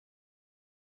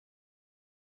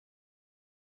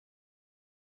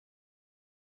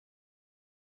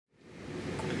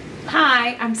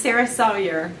Hi, I'm Sarah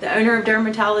Sawyer, the owner of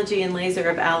Dermatology and Laser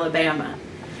of Alabama.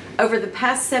 Over the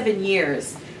past 7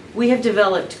 years, we have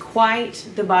developed quite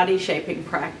the body shaping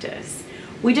practice.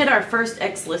 We did our first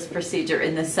X-List procedure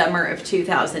in the summer of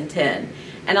 2010,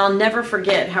 and I'll never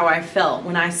forget how I felt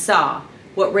when I saw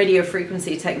what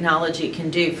radiofrequency technology can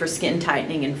do for skin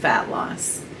tightening and fat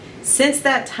loss. Since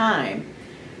that time,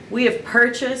 we have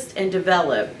purchased and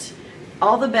developed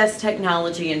all the best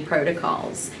technology and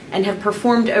protocols and have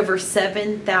performed over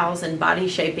 7,000 body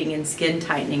shaping and skin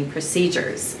tightening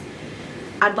procedures.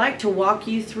 I'd like to walk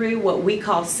you through what we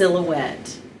call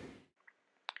silhouette.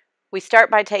 We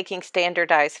start by taking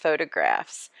standardized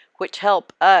photographs, which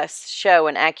help us show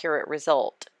an accurate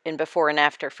result in before and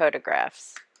after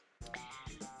photographs.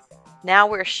 Now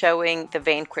we're showing the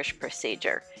Vanquish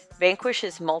procedure. Vanquish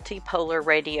is multipolar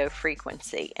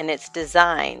radiofrequency, and it's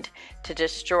designed to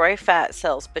destroy fat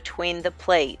cells between the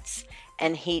plates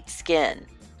and heat skin.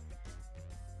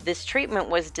 This treatment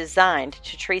was designed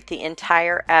to treat the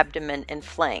entire abdomen and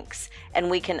flanks, and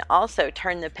we can also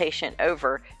turn the patient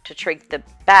over to treat the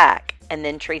back and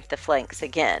then treat the flanks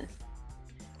again.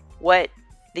 What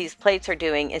these plates are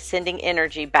doing is sending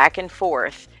energy back and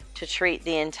forth to treat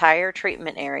the entire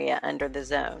treatment area under the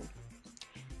zone.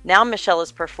 Now Michelle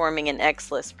is performing an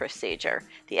X-List procedure.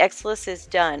 The X-List is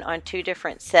done on 2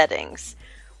 different settings.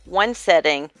 One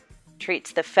setting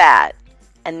treats the fat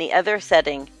and the other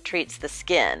setting treats the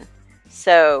skin.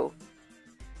 So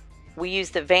we use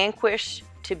the Vanquish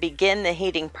to begin the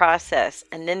heating process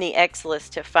and then the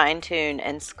X-List to fine-tune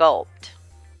and sculpt.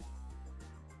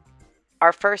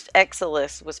 Our first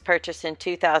X-List was purchased in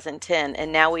 2010,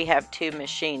 and now we have 2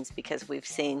 machines because we've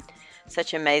seen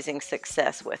such amazing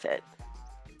success with it.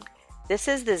 This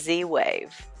is the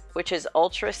Z-Wave, which is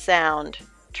ultrasound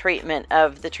treatment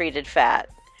of the treated fat.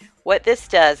 What this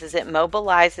does is it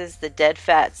mobilizes the dead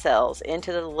fat cells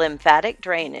into the lymphatic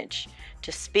drainage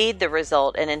to speed the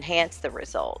result and enhance the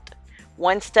result.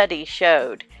 One study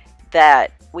showed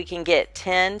that we can get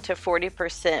 10 to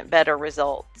 40% better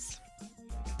results.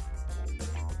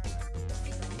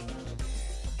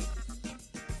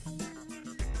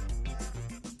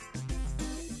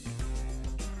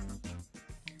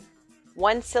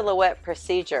 One silhouette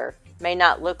procedure may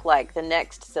not look like the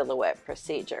next silhouette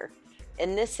procedure.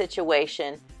 In this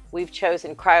situation, we've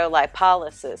chosen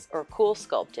cryolipolysis or cool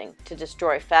sculpting to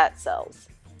destroy fat cells.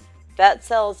 Fat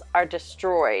cells are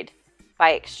destroyed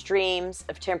by extremes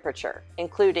of temperature,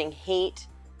 including heat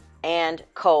and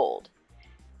cold.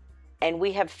 And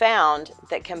we have found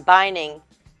that combining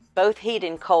both heat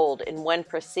and cold in one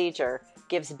procedure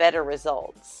gives better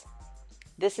results.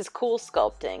 This is cool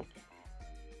sculpting.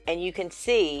 And you can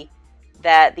see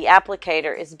that the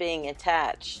applicator is being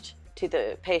attached to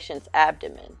the patient's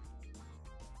abdomen.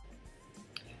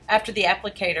 After the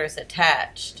applicator is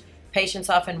attached,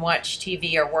 patients often watch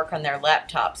TV or work on their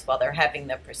laptops while they're having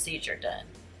the procedure done.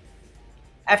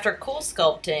 After cool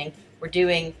sculpting, we're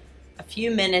doing a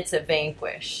few minutes of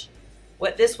Vanquish.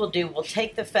 What this will do will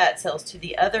take the fat cells to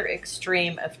the other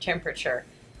extreme of temperature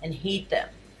and heat them,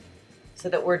 so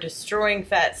that we're destroying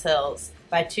fat cells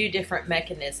by 2 different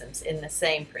mechanisms in the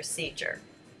same procedure.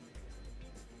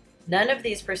 None of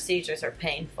these procedures are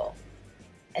painful.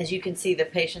 As you can see, the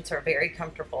patients are very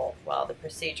comfortable while the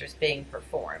procedure is being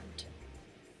performed.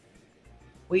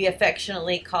 We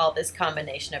affectionately call this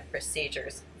combination of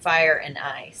procedures fire and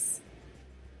ice.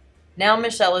 Now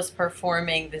Michelle is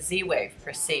performing the Z-Wave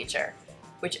procedure,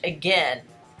 which again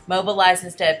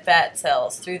mobilizes dead fat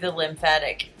cells through the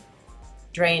lymphatic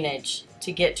drainage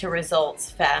to get to results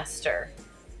faster.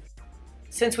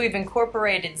 Since we've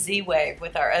incorporated Z-Wave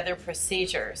with our other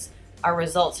procedures, our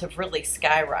results have really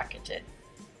skyrocketed.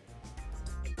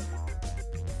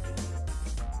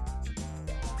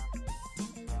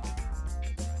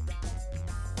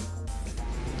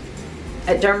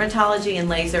 At Dermatology and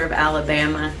Laser of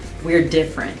Alabama, we're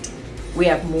different. We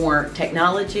have more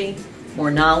technology, more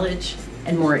knowledge,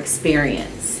 and more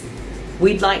experience.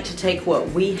 We'd like to take what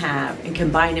we have and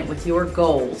combine it with your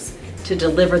goals to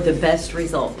deliver the best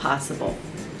result possible.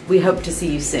 We hope to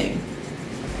see you soon.